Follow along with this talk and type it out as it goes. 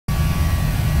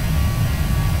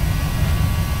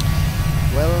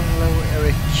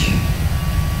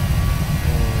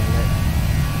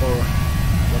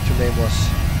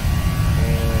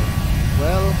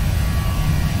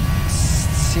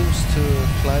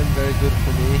climb, very good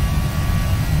for me.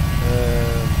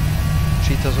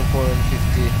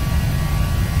 3,450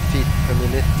 feet per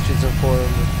minute, 3,400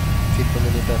 feet per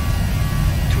minute at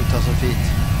 2,000 feet.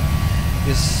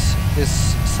 This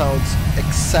sounds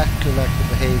exactly like the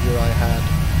behavior I had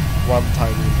one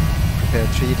time in Prepared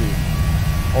 3D,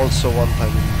 also one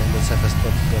time in MSFS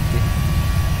 2020.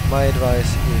 My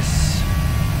advice is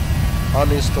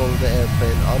uninstall the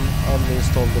airplane,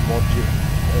 uninstall the module,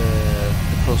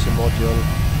 the Prosim module,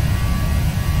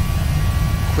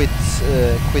 quit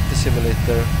the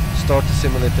simulator, start the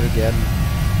simulator again,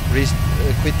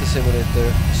 quit the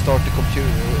simulator, start the computer,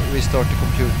 restart the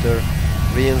computer,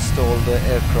 reinstall the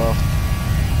aircraft,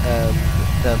 and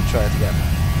then try it again.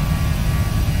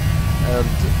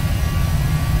 And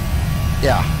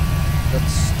yeah,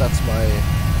 that's my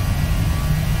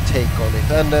take on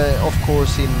it. And of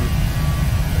course, in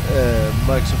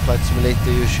Microsoft Flight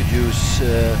Simulator, you should use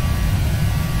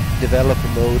developer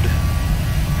mode,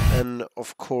 and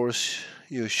of course,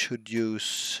 you should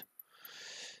use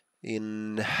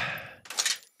in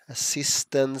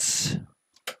assistance,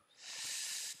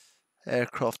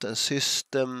 aircraft and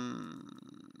systems.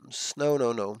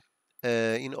 No.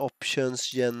 In options,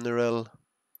 general,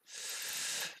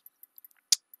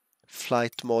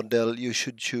 flight model, you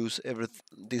should choose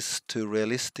this to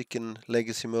realistic and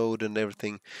legacy mode and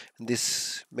everything. And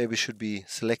this maybe should be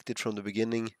selected from the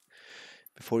beginning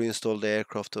before you install the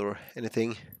aircraft or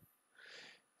anything.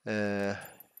 Yeah,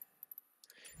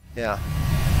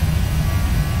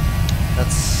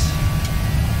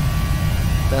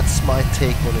 that's my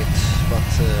take on it.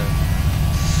 But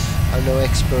I'm no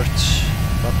expert.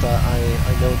 But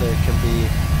I know there can be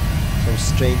some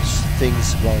strange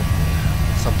things about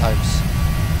sometimes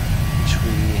which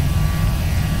we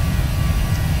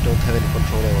don't have any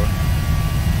control over.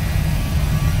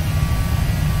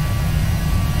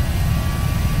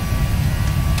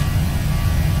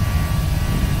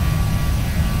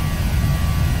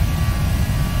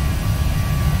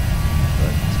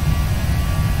 Right.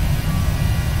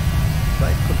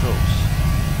 Flight controls.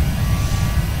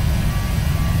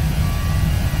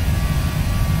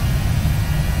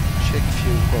 Check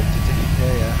fuel quantity.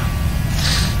 Yeah.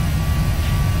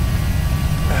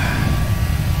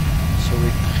 So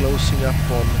we're closing up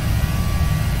on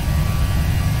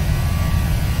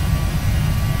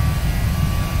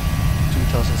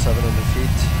 2,700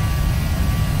 feet.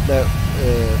 No,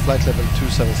 flight level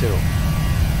 270.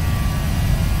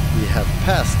 We have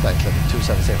passed flight level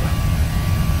 270.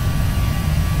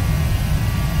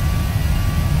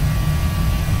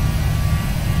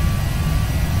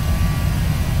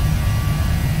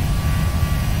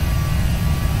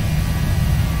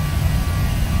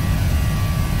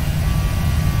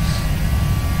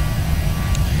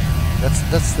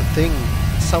 That's the thing.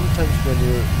 Sometimes when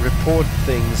you report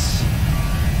things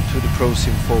to the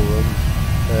Prosim forum,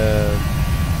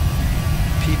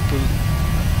 people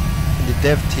in the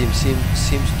dev team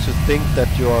seems to think that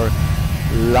you are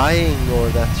lying or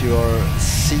that you are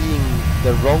seeing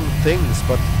the wrong things,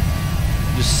 but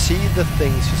you see the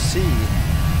things you see,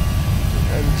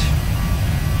 and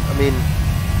I mean,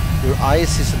 your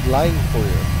eyes isn't lying for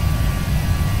you.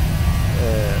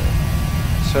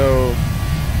 So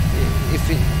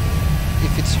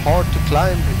if it's hard to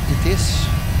climb, it is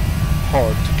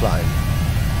hard to climb.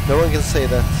 No one can say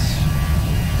that.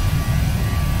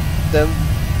 Then,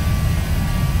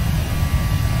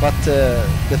 but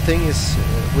the thing is,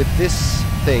 with this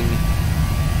thing,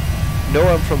 no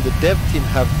one from the dev team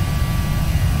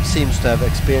seems to have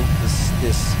experienced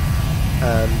this,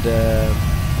 and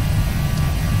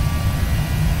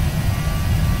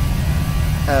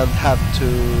have to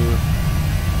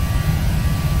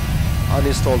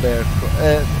uninstall the aircraft.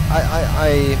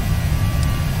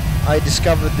 I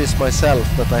discovered this myself,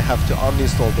 that I have to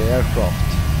uninstall the aircraft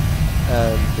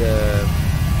and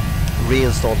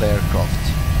reinstall the aircraft.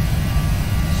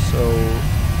 So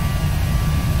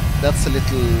that's a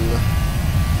little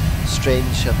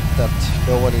strange that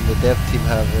no one in the dev team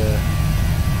have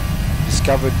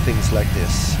discovered things like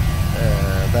this.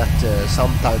 That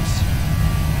sometimes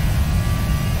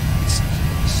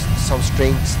some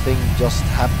strange thing just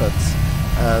happens,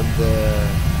 and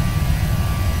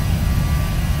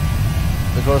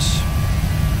because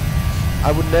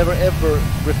I would never ever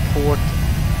report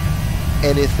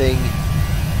anything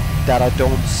that I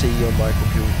don't see on my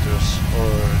computers or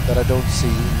that I don't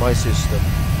see in my system.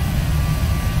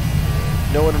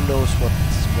 No one knows what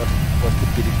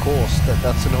could be the cause.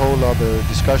 That's a whole other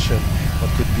discussion.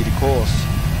 What could be the cause?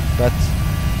 But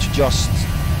to just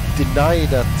deny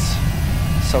that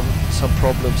some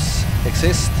problems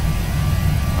exist.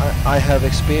 I have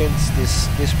experienced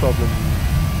this problem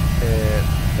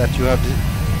that you have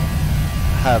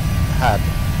had.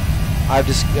 I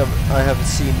have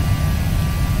seen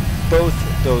both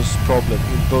those problems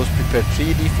in both Prepare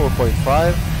 3D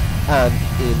 4.5 and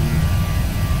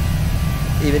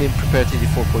even in Prepare 3D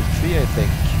 4.3, I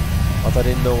think, but I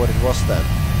didn't know what it was then,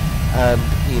 and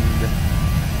in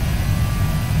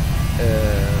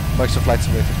Microsoft Flight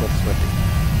Simulator 2020.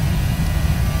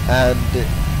 And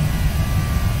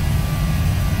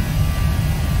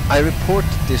I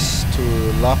reported this to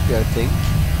Lapi, I think,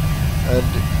 and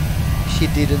he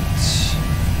didn't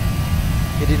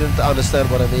understand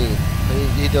what I mean.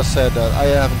 He just said that I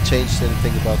haven't changed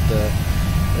anything about the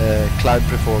climb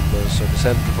performance or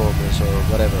descent performance or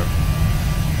whatever,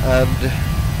 and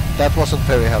that wasn't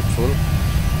very helpful.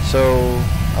 So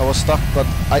I was stuck. But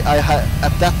I had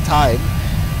at that time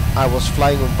I was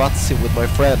flying on Vatsim with my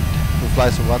friend who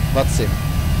flies on Vatsim,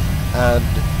 and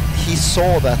he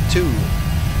saw that too.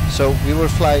 So we were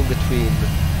flying between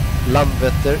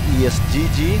Landvetter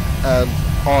ESGG and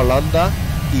Arlanda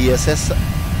ESSA,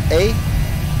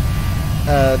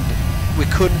 and we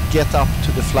couldn't get up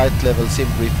to the flight level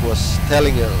SimBrief was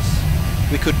telling us.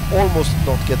 We could almost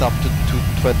not get up to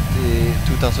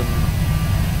 2000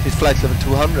 with flight level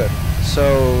 200.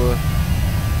 So,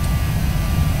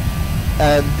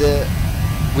 and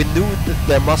we knew that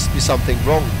there must be something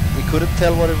wrong. We couldn't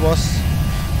tell what it was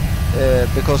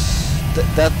because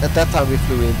that at that time we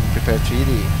flew in Prepare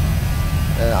 3D,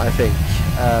 I think,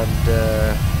 and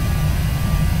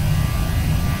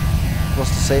it was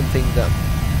the same thing then.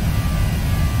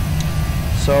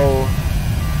 So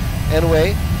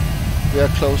anyway, we are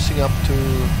closing up to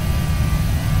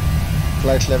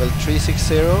flight level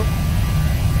 360,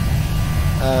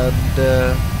 and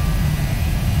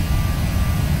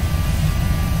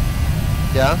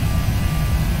yeah.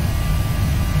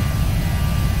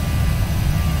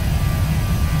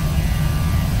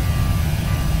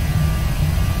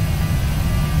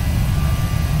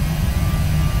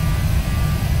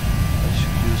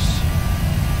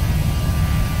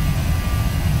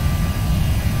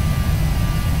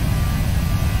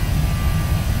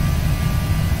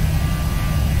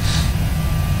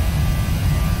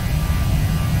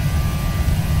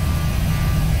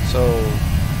 So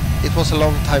it was a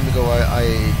long time ago.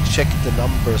 I checked the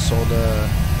numbers on the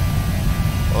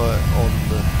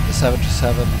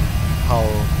 737, how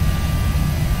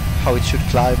it should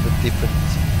climb at different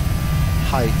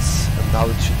heights and how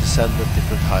it should descend at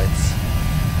different heights.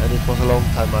 And it was a long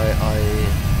time I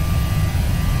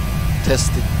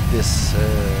tested this,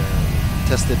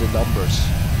 tested the numbers.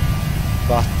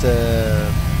 But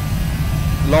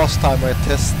last time I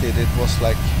tested, it was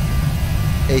like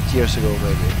 8 years ago,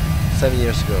 maybe 7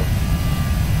 years ago.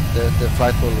 The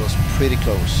flight model was pretty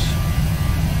close.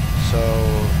 So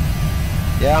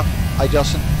yeah, I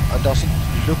doesn't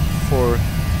look for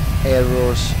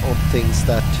errors on things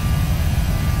that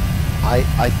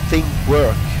I think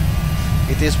work.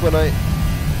 It is when I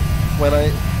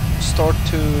start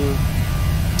to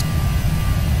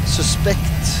suspect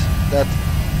that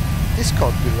this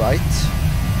can't be right,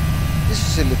 this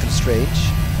is a little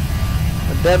strange,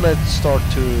 and then I start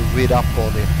to read up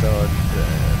on it and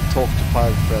talk to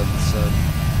pilot friends and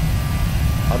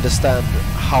understand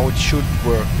how it should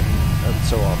work and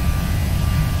so on.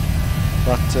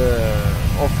 But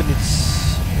often it's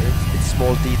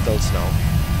small details now.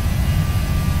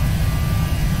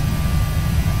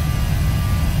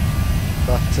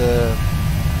 But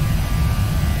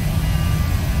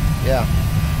yeah.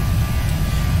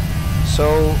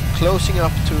 So closing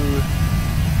up to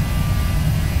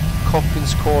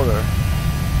Coppins Corner.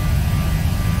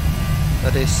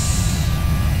 That is,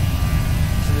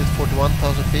 isn't it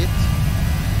 41,000 feet?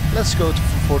 Let's go to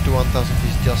 41,000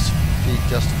 feet just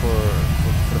for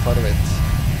the fun of it. I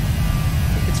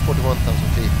think it's 41,000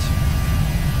 feet.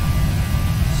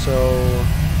 So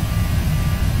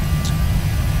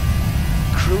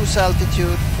cruise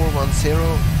altitude 410.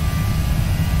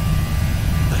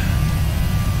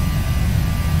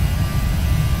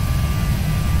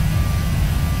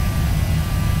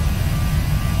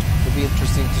 It'll be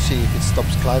interesting to see if it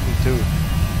stops climbing too,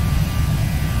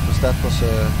 because that was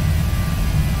a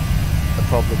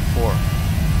problem before.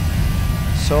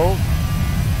 So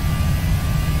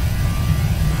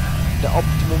the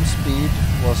optimum speed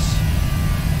was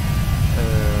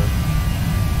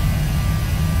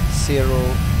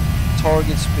 0.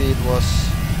 Target speed was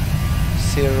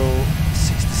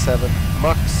 0.67,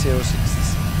 Mach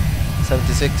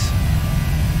 0.76.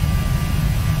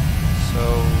 So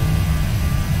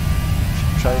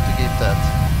trying to keep that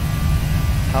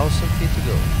 1,000 feet to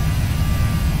go.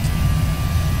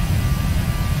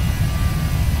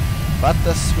 But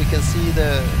as we can see,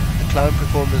 the climb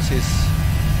performance is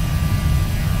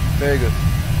very good.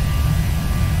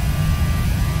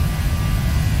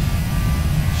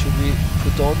 Should we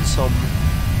put on some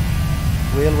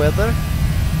real weather?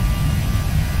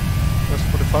 Just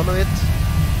for the fun of it?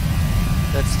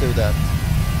 Let's do that.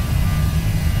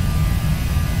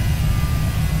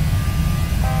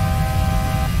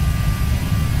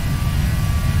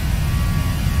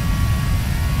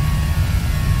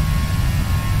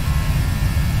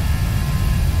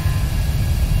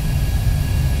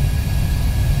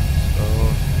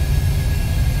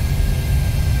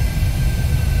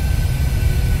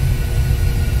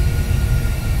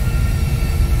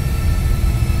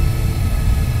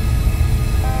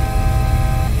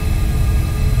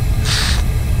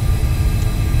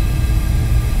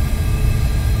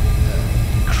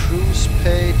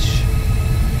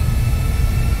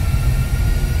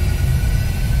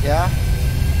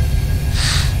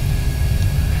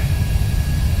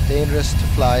 Dangerous to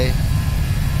fly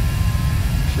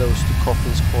close to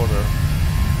Coffin's Corner,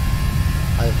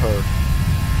 I've heard.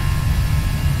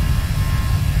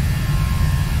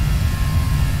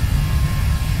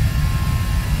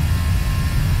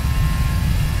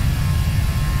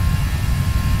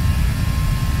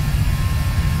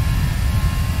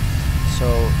 So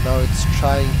now it's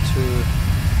trying to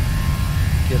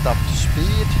get up to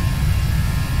speed.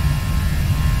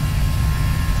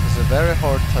 It's a very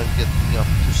hard time getting up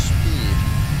to speed.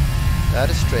 That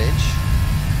is strange.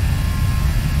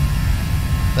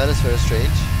 That is very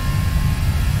strange.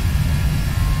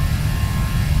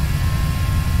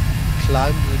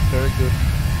 Climbed with very good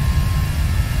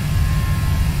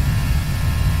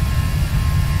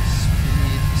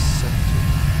speed set to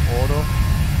auto.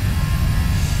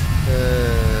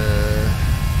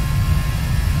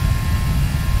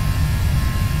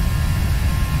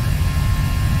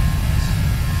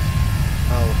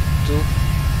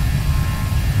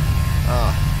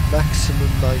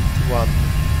 Maximum 91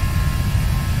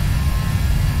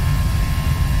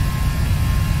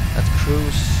 at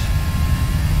cruise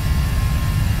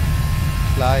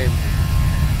climb.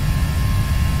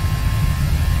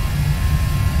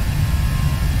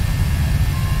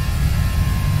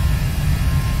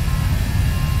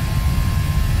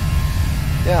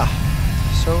 Yeah,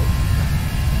 so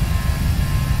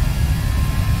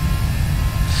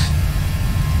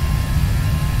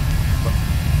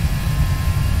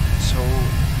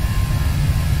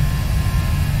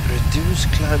reduce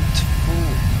climb to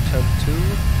 2,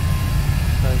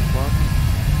 climb 1.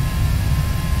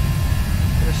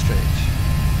 Very strange.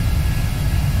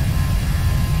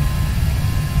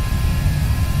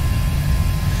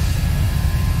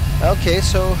 Okay,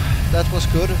 so that was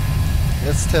good.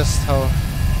 Let's test how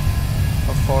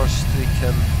fast we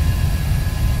can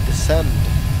descend.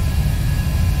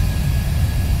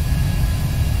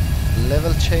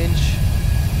 Level change.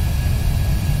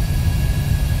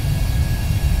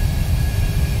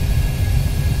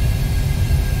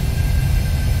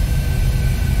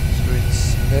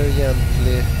 Very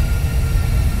gently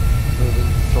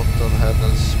moving throttle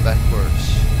handles backwards.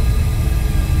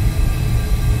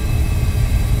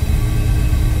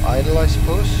 Idle, I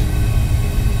suppose.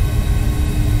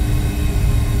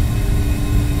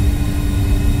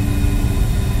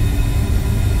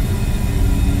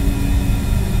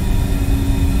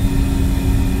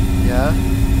 Yeah.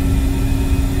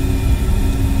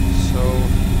 So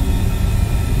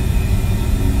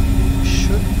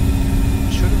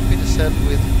shouldn't we descend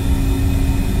with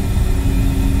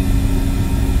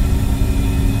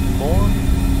more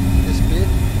this speed?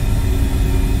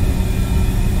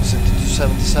 Set it to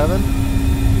 77.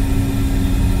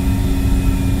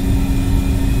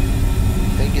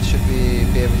 I think it should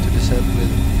be able to descend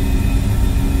with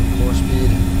more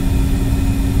speed.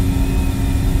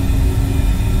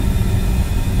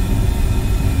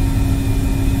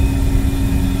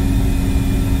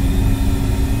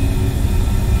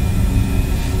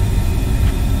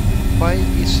 Why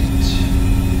is it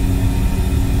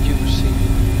using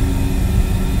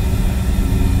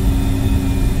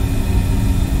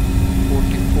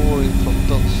 44 in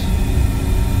throttles?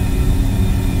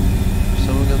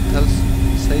 Someone can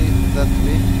say that to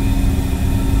me?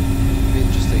 Be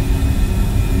interesting.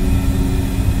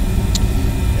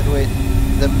 Anyway,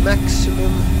 the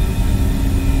maximum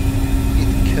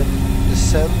it can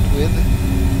descend with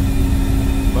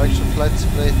Microsoft Flight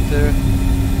Simulator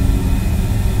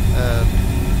and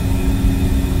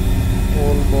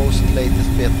almost latest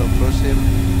beta of Prosim,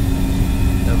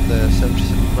 and the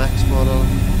 737 Max model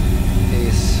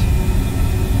is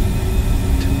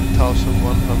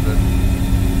 2100.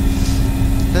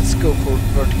 Let's go for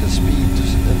vertical speed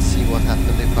and see what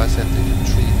happened if I set it to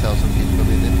 3000 feet per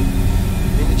minute.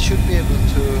 I mean, it should be able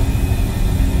to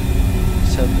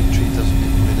send at 3000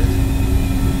 feet per minute.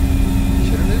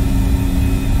 Shouldn't it?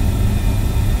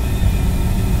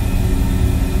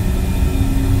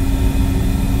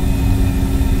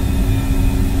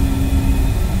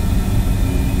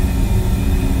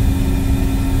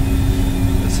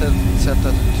 Let's set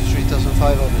that to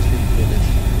 3500 feet per minute.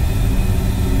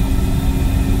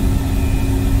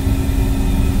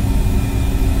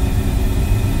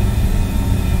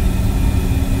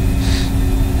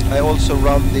 I also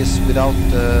run this without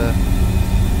the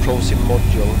Prosim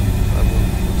module, I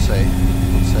would say.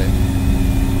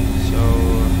 So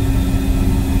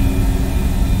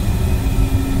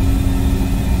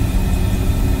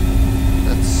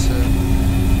let's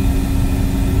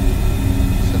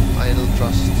set idle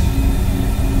thrust.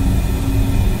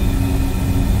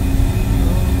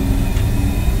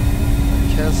 I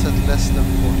can set less than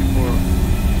 44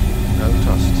 idle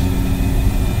thrust.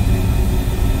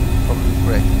 Probably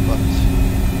correct, but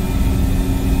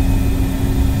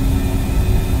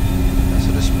so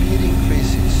the speed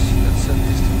increases. Let's set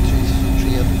this to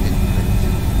 300 feet per minute.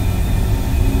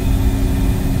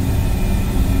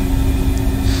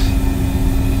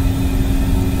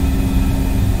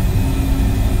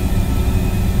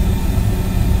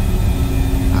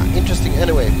 Interesting.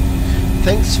 Anyway,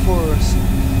 thanks for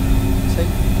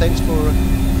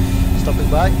stopping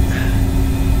by.